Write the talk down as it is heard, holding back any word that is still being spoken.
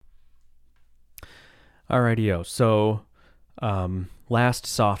Alrighty-o. So, last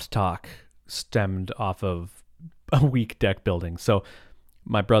soft talk stemmed off of a week deck building. So,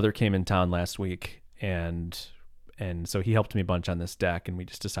 my brother came in town last week, and so he helped me a bunch on this deck, and we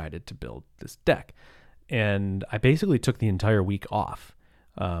just decided to build this deck. And I basically took the entire week off.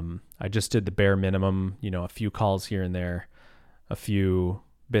 I just did the bare minimum, a few calls here and there, a few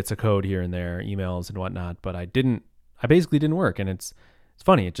bits of code here and there, emails and whatnot, but I basically didn't work. And it's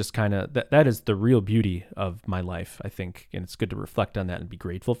funny. It just kind of, that is the real beauty of my life, I think. And it's good to reflect on that and be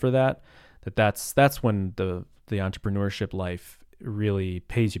grateful for that. That's when the entrepreneurship life really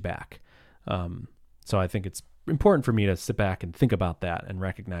pays you back. So I think it's important for me to sit back and think about that and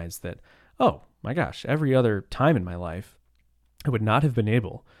recognize that, oh my gosh, every other time in my life, I would not have been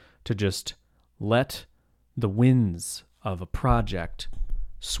able to just let the winds of a project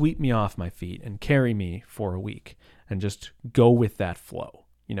sweep me off my feet and carry me for a week and just go with that flow,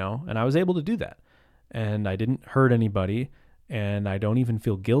 and I was able to do that, and I didn't hurt anybody, and I don't even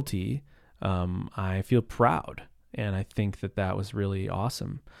feel guilty. I feel proud, and I think that was really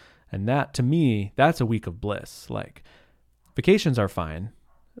awesome. And that, to me, that's a week of bliss. Like, vacations are fine,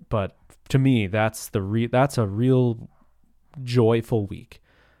 but to me, that's a real joyful week,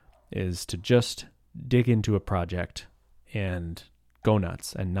 is to just dig into a project and go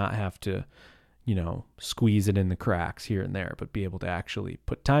nuts and not have to, squeeze it in the cracks here and there, but be able to actually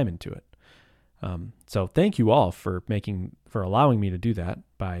put time into it. So thank you all for allowing me to do that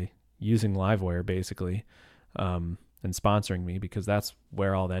by using Livewire, basically, and sponsoring me, because that's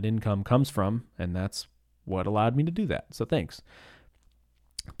where all that income comes from, and that's what allowed me to do that. So thanks.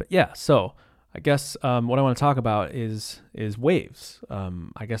 But yeah, so I guess what I want to talk about is waves.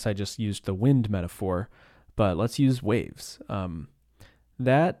 I guess I just used the wind metaphor, but let's use waves.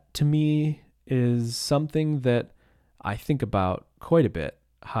 That to me is something that I think about quite a bit.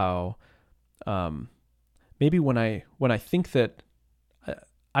 How maybe when I think that,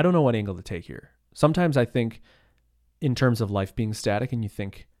 I don't know what angle to take here. Sometimes I think in terms of life being static, and you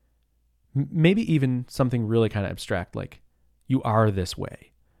think maybe even something really kind of abstract, like you are this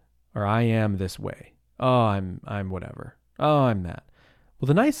way, or I am this way. Oh, I'm whatever. Oh, I'm that. Well,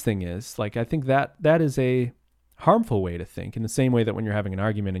 the nice thing is, like, I think that is a harmful way to think, in the same way that when you're having an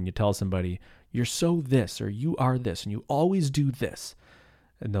argument and you tell somebody you're so this, or you are this, and you always do this,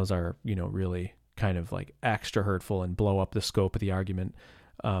 and those are, really kind of like extra hurtful and blow up the scope of the argument.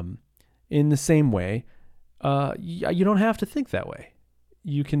 In the same way, you don't have to think that way.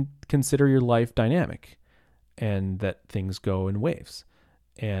 You can consider your life dynamic, and that things go in waves.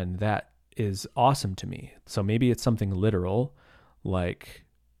 And that is awesome to me. So maybe it's something literal, like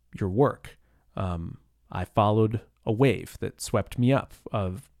your work. I followed a wave that swept me up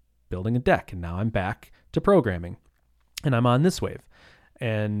of building a deck, and now I'm back to programming, and I'm on this wave.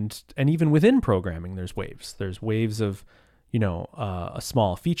 And even within programming, there's waves. There's waves of, a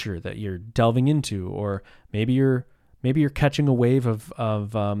small feature that you're delving into, or maybe you're catching a wave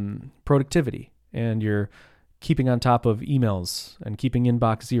of productivity, and you're keeping on top of emails and keeping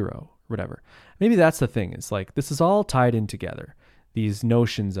inbox zero, whatever. Maybe that's the thing. It's like, this is all tied in together. These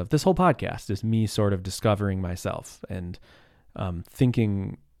notions of this whole podcast is me sort of discovering myself and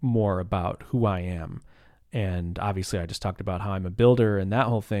thinking more about who I am. And obviously I just talked about how I'm a builder and that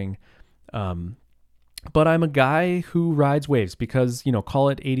whole thing. But I'm a guy who rides waves because, call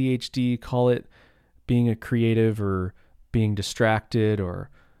it ADHD, call it being a creative or being distracted or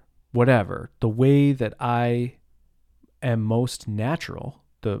whatever. The way that I am most natural,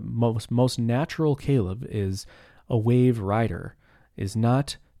 the most natural Caleb, is a wave rider, is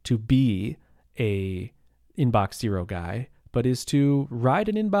not to be a inbox zero guy, but is to ride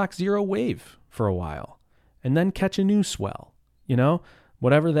an inbox zero wave for a while and then catch a new swell,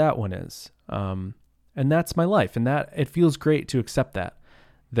 whatever that one is. And that's my life. And that it feels great to accept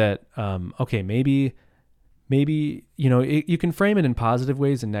that, okay, maybe, you can frame it in positive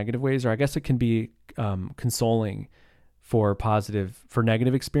ways and negative ways, or I guess it can be consoling for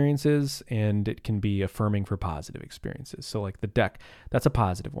negative experiences, and it can be affirming for positive experiences. So like the deck, that's a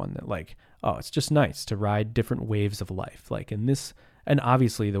positive one, that like, oh, it's just nice to ride different waves of life. Like in this, and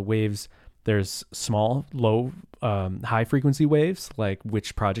obviously the waves, there's small, low, high frequency waves, like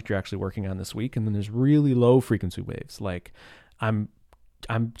which project you're actually working on this week. And then there's really low frequency waves. Like I'm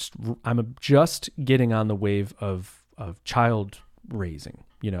just getting on the wave of child raising,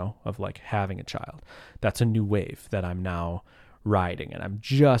 of like having a child. That's a new wave that I'm now riding. And I'm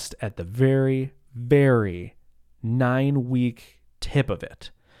just at the very, very 9-week tip of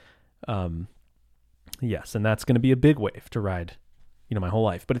it. Yes. And that's going to be a big wave to ride, my whole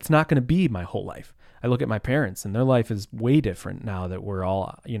life, but it's not going to be my whole life. I look at my parents and their life is way different now that we're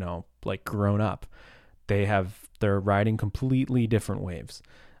all, like grown up. they're riding completely different waves.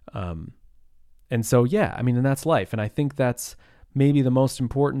 And so, yeah, I mean, and that's life. And I think that's maybe the most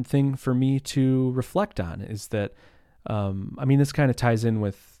important thing for me to reflect on is that, I mean, this kind of ties in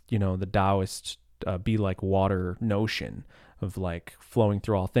with, the Taoist be like water notion of like flowing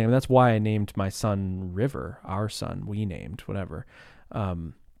through all things. And that's why I named my son River, our son, we named, whatever.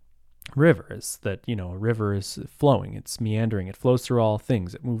 River is that, a river is flowing, it's meandering, it flows through all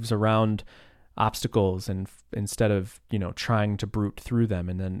things, it moves around obstacles, and instead of, trying to brute through them,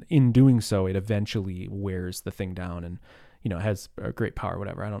 and then in doing so, it eventually wears the thing down and, has a great power,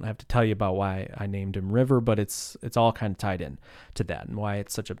 whatever. I don't have to tell you about why I named him River, but it's all kind of tied in to that and why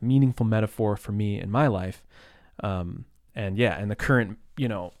it's such a meaningful metaphor for me in my life. And the current,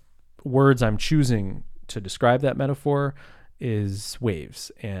 words I'm choosing to describe that metaphor is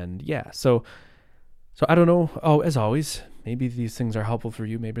waves. And so I don't know. Oh, as always, maybe these things are helpful for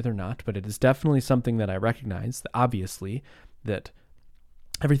you, maybe they're not, but it is definitely something that I recognize, obviously, that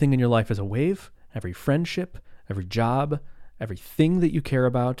everything in your life is a wave. Every friendship, every job, everything that you care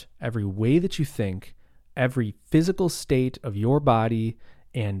about, every way that you think, every physical state of your body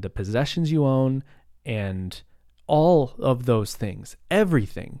and the possessions you own, and all of those things,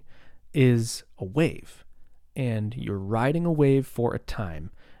 everything is a wave. And you're riding a wave for a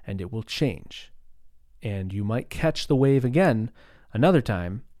time, and it will change. And you might catch the wave again another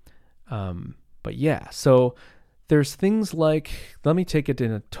time. But yeah, so there's things like, let me take it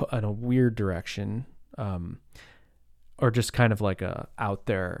in a weird direction, or just kind of like a out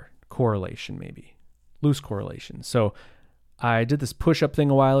there correlation, maybe loose correlation. So I did this push-up thing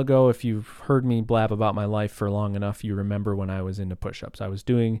a while ago. If you've heard me blab about my life for long enough, you remember when I was into push-ups. I was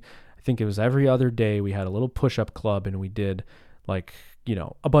doing, I think it was every other day, we had a little push-up club, and we did like,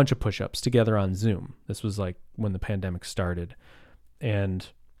 a bunch of push-ups together on Zoom. This was like when the pandemic started. And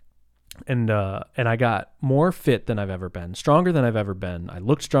I got more fit than I've ever been, stronger than I've ever been. I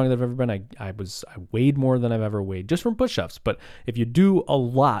looked stronger than I've ever been. I weighed more than I've ever weighed just from push-ups. But if you do a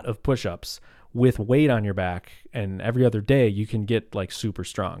lot of push-ups with weight on your back and every other day, you can get like super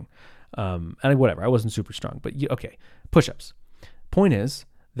strong. And whatever, I wasn't super strong, but okay, push-ups. Point is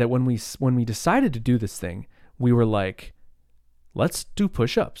that when we decided to do this thing, we were like, let's do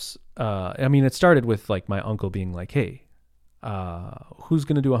push-ups. I mean, it started with like my uncle being like, hey, who's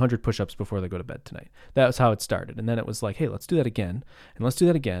going to do 100 push-ups before they go to bed tonight? That was how it started. And then it was like, hey, let's do that again. And let's do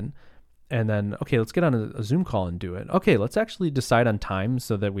that again. And then, okay, let's get on a Zoom call and do it. Okay, let's actually decide on time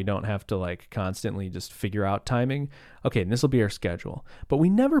so that we don't have to like constantly just figure out timing. Okay, and this will be our schedule. But we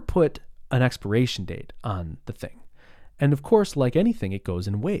never put an expiration date on the thing. And of course, like anything, it goes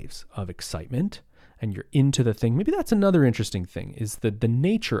in waves of excitement, and you're into the thing. Maybe that's another interesting thing, is the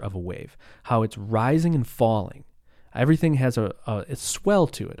nature of a wave, how it's rising and falling. Everything has a swell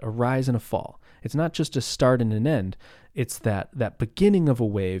to it, a rise and a fall. It's not just a start and an end. It's that beginning of a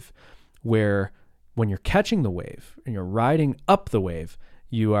wave where when you're catching the wave and you're riding up the wave,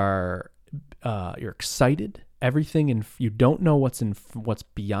 you're excited. Everything, and you don't know what's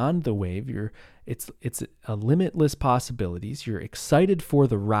beyond the wave. It's a limitless possibilities. You're excited for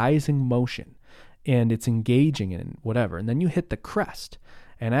the rising motion, and it's engaging in whatever. And then you hit the crest,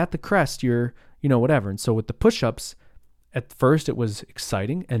 and at the crest you're whatever. And so with the push-ups, at first it was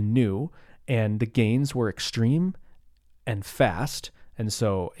exciting and new, and the gains were extreme and fast, and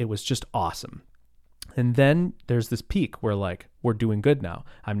so it was just awesome. And then there's this peak where like, we're doing good now.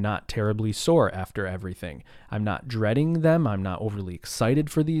 I'm not terribly sore after everything. I'm not dreading them. I'm not overly excited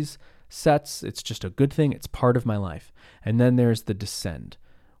for these sets. It's just a good thing. It's part of my life. And then there's the descend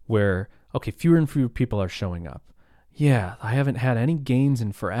where, okay, fewer and fewer people are showing up. Yeah, I haven't had any gains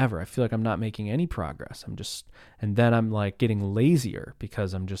in forever. I feel like I'm not making any progress. And then I'm like getting lazier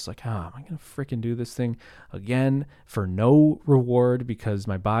because I'm just like, am I going to freaking do this thing again for no reward because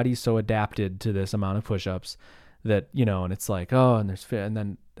my body's so adapted to this amount of push-ups that, and it's like,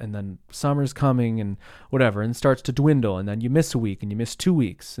 and then summer's coming and whatever, and it starts to dwindle, and then you miss a week and you miss 2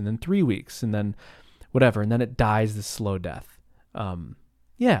 weeks and then 3 weeks and then whatever, and then it dies this slow death.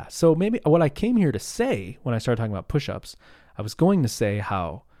 Yeah, so maybe what I came here to say when I started talking about push-ups, I was going to say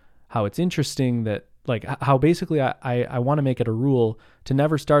how it's interesting that, like, how basically I want to make it a rule to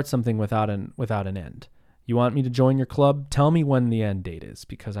never start something without an end. You want me to join your club? Tell me when the end date is,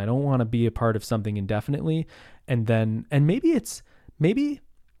 because I don't want to be a part of something indefinitely. And maybe it's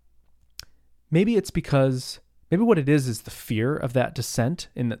because maybe what it is the fear of that descent,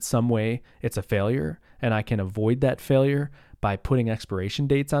 in that some way it's a failure, and I can avoid that failure by putting expiration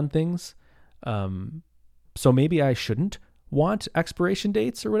dates on things. So maybe I shouldn't want expiration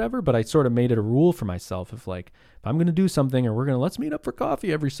dates or whatever, but I sort of made it a rule for myself of like, if I'm going to do something, or let's meet up for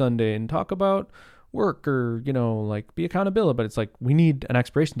coffee every Sunday and talk about work or, like be accountability. But it's like, we need an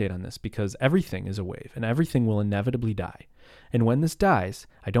expiration date on this because everything is a wave and everything will inevitably die. And when this dies,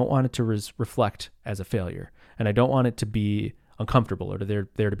 I don't want it to reflect as a failure. And I don't want it to be uncomfortable or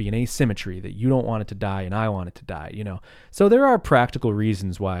there to be an asymmetry that you don't want it to die and I want it to die, So there are practical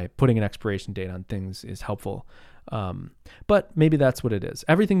reasons why putting an expiration date on things is helpful. But maybe that's what it is.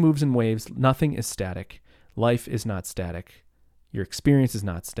 Everything moves in waves. Nothing is static. Life is not static. Your experience is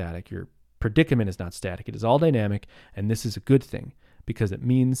not static. Your predicament is not static. It is all dynamic. And this is a good thing because it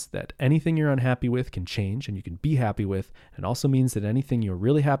means that anything you're unhappy with can change and you can be happy with. And also means that anything you're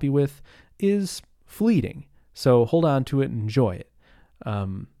really happy with is fleeting. So hold on to it and enjoy it.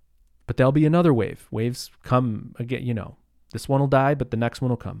 But there'll be another wave. Waves come again, this one will die, but the next one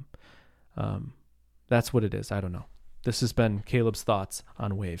will come. That's what it is. I don't know. This has been Caleb's thoughts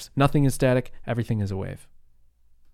on waves. Nothing is static. Everything is a wave.